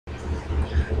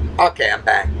Okay, I'm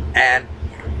back. And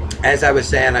as I was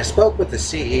saying, I spoke with the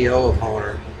CEO of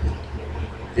Hohner.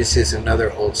 This is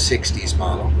another old 60s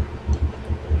model.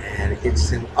 And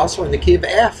it's also in the key of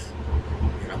F.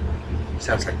 You know,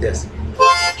 sounds like this.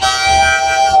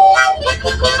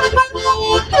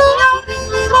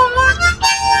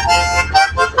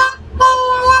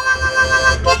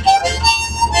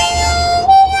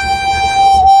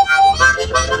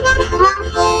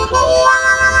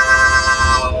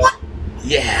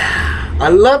 Yeah, I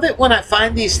love it when I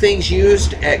find these things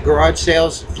used at garage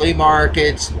sales, flea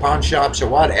markets, pawn shops, or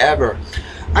whatever.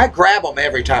 I grab them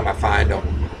every time I find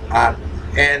them.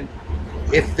 And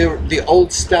if they're the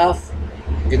old stuff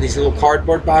in these little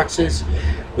cardboard boxes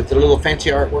with the little fancy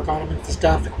artwork on them and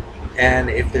stuff, and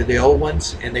if they're the old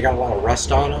ones and they got a lot of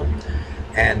rust on them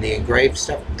and the engraved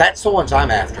stuff, that's the ones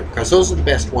I'm after, because those are the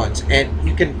best ones. And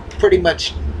you can pretty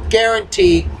much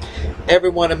guarantee every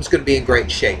one of them is going to be in great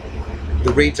shape.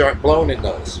 The reeds aren't blown in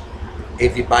those.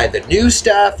 If you buy the new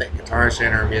stuff at Guitar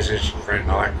Center, Musician Friend,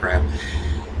 and all that crap,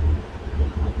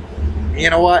 you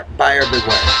know what? Buyer beware.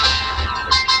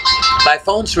 My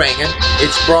phone's ringing.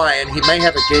 It's Brian. He may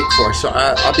have a gig for us, so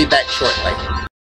I'll be back shortly.